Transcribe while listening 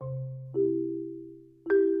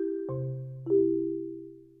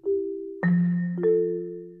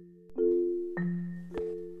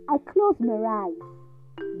close my eyes,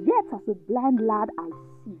 yet as a blind lad I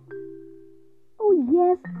see. Oh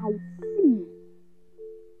yes, I see.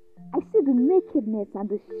 I see the nakedness and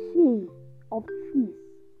the shame of trees,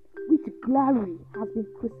 which glory has been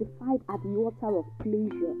crucified at the altar of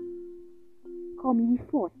pleasure. Come ye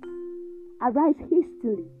forth, arise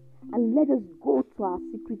hastily, and let us go to our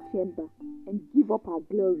secret chamber and give up our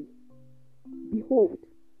glory. Behold,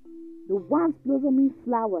 the once blossoming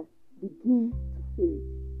flower begins to fade,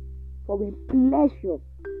 for in pleasure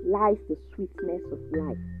lies the sweetness of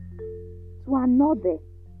life. To another,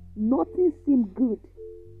 nothing seemed good,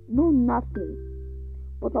 no nothing,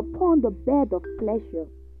 but upon the bed of pleasure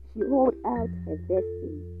she hold out her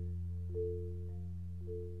destiny.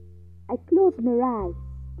 I close my eyes,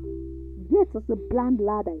 yet as a blind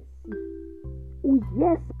lad I see. Oh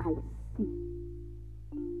yes, I see.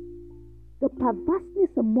 The perverseness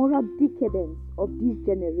and moral decadence of this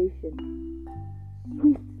generation,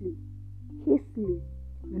 swiftly, hastily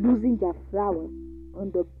losing their flower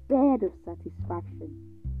on the bed of satisfaction.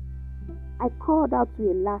 I called out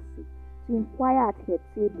to a lassie to inquire at her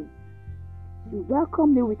table. She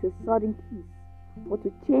welcomed me with a sudden kiss, for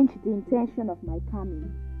to change the intention of my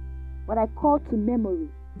coming. But I called to memory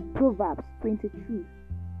Proverbs 23,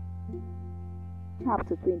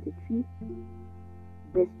 chapter 23,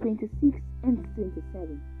 verse 26 and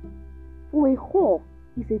 27. For a whore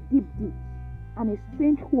is a deep ditch, and a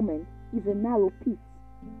strange woman is a narrow pit.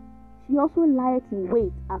 She also lieth in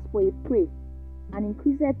wait as for a prey, and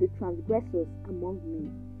increaseth the transgressors among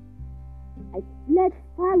men. I fled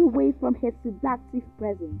far away from her seductive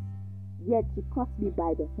presence, yet she caught me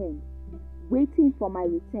by the hand, waiting for my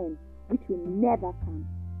return, which will never come.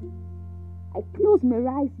 I close my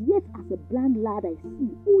eyes, yet as a blind lad I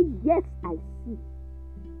see. Oh yes, I see.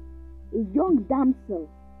 A young damsel,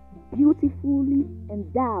 beautifully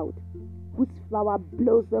endowed, whose flower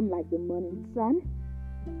blossom like the morning sun.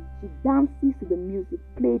 She dances to the music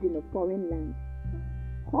played in a foreign land.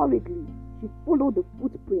 Hurriedly, she followed the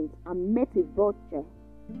footprints and met a vulture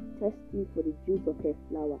thirsty for the juice of her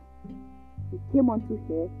flower. He came unto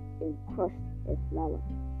her and crushed her flower.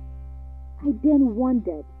 I then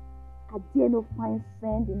wondered, are there no fine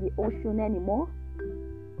sand in the ocean anymore?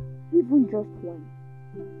 Even just one.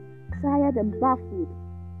 Tired and baffled,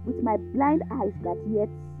 with my blind eyes that yet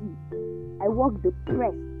see, I walked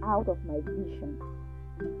depressed out of my vision.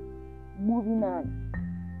 Moving on,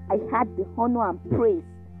 I had the honor and praise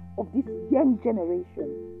of this young generation,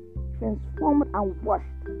 transformed and washed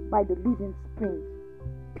by the living spring,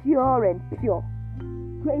 pure and pure.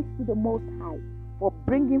 Praise to the Most High for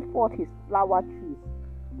bringing forth his flower trees,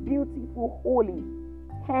 beautiful, holy,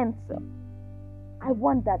 handsome. I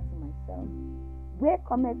wondered to myself, where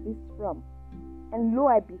cometh this from? And lo,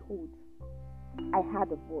 I behold, I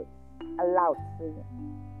heard a voice, a loud saying,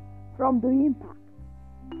 from the Impact,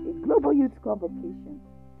 a global youth convocation,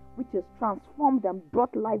 which has transformed and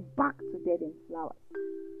brought life back to dead and flowers.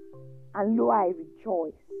 And lo, I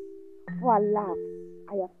rejoice, for alas,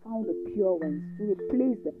 I have found the pure ones to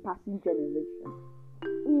replace the passing generation.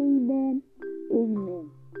 Amen, amen.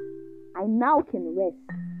 I now can rest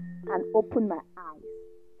and open my eyes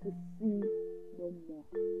to see no more.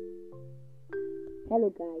 Hello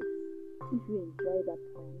guys, if you enjoyed that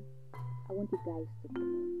poem, I want you guys to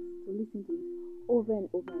comment, to listen to it over and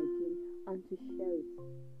over again, and to share it.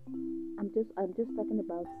 I'm just talking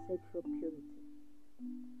about sexual purity.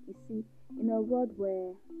 You see, in a world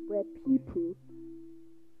where people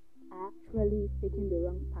are actually taking the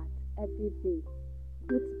wrong path every day,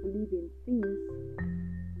 youths believe in things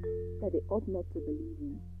that they ought not to believe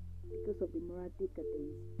in because of the moral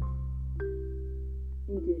decadence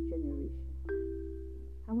in this generation.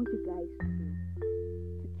 I want you guys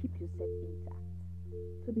to keep yourself intact,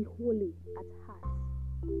 to be holy at heart,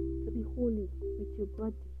 to be holy with your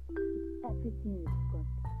body, with everything you've got.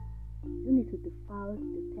 You don't need to defile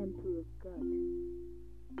the temple of God.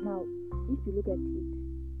 Now, if you look at it,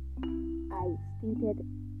 I stated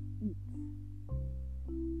it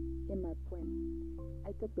in my poem.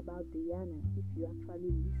 I talked about Diana. If you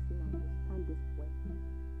actually listen and understand this poem,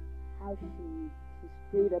 how she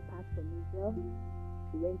strayed apart from Israel.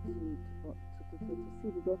 She went to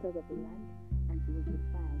see the daughters of the land, and she was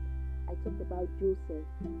defiled. I talked about Joseph,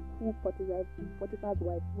 who Potiphar's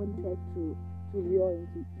wife wanted to lure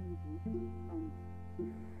into evil, and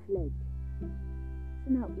he fled.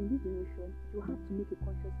 So now, in this generation, you have to make a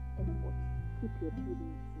conscious effort to keep your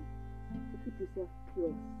purity, to keep yourself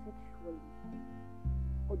pure sexually.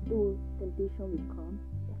 Although temptation will come,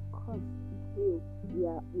 of course it will. We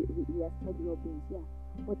are sexual beings, yeah.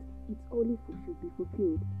 But it's only should be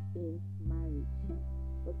fulfilled in marriage.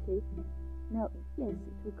 Okay? Now, yes,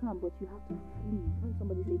 it will come, but you have to flee. When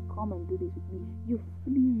somebody say, "Come and do this with me," you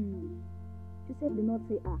flee. Joseph did not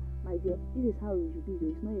say, "Ah, my dear, this is how you should be.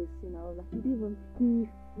 It's not a sin." I was like, he didn't even. He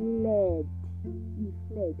fled. He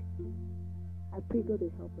fled. I pray God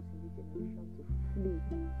will help us in this generation to flee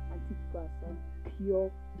and keep ourselves pure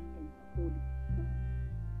and holy.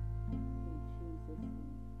 In Jesus' name,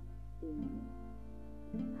 amen.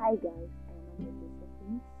 Hi guys, I am Amanda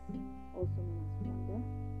Josephine, also known as Wanda.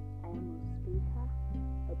 I am a speaker,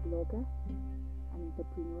 a blogger, an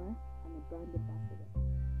entrepreneur, and a brand ambassador.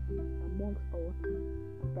 Amongst all,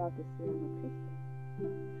 I'm proud to say I'm a Christian.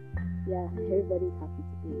 Yeah, everybody's happy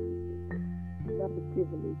to be a Christian. To have the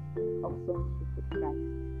privilege of sonship with Christ.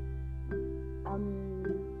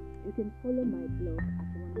 You can follow my blog at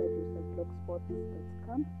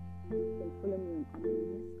wandajosephblogspot.com. You can follow me on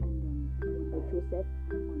Anonymous and Wanda Joseph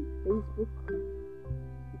on Facebook.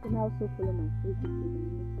 You can also follow my Facebook page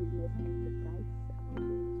on Business Enterprise. I'm also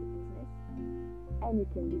into business. And you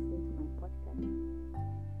can listen to my podcast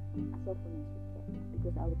as often as you can,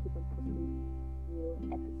 because I will keep on posting new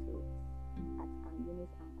episodes at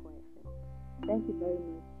Eunice Anchor FM. Thank you very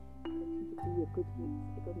much. Continue to be a good youth,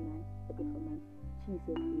 a good man, a good woman.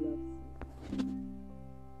 Jesus loves you.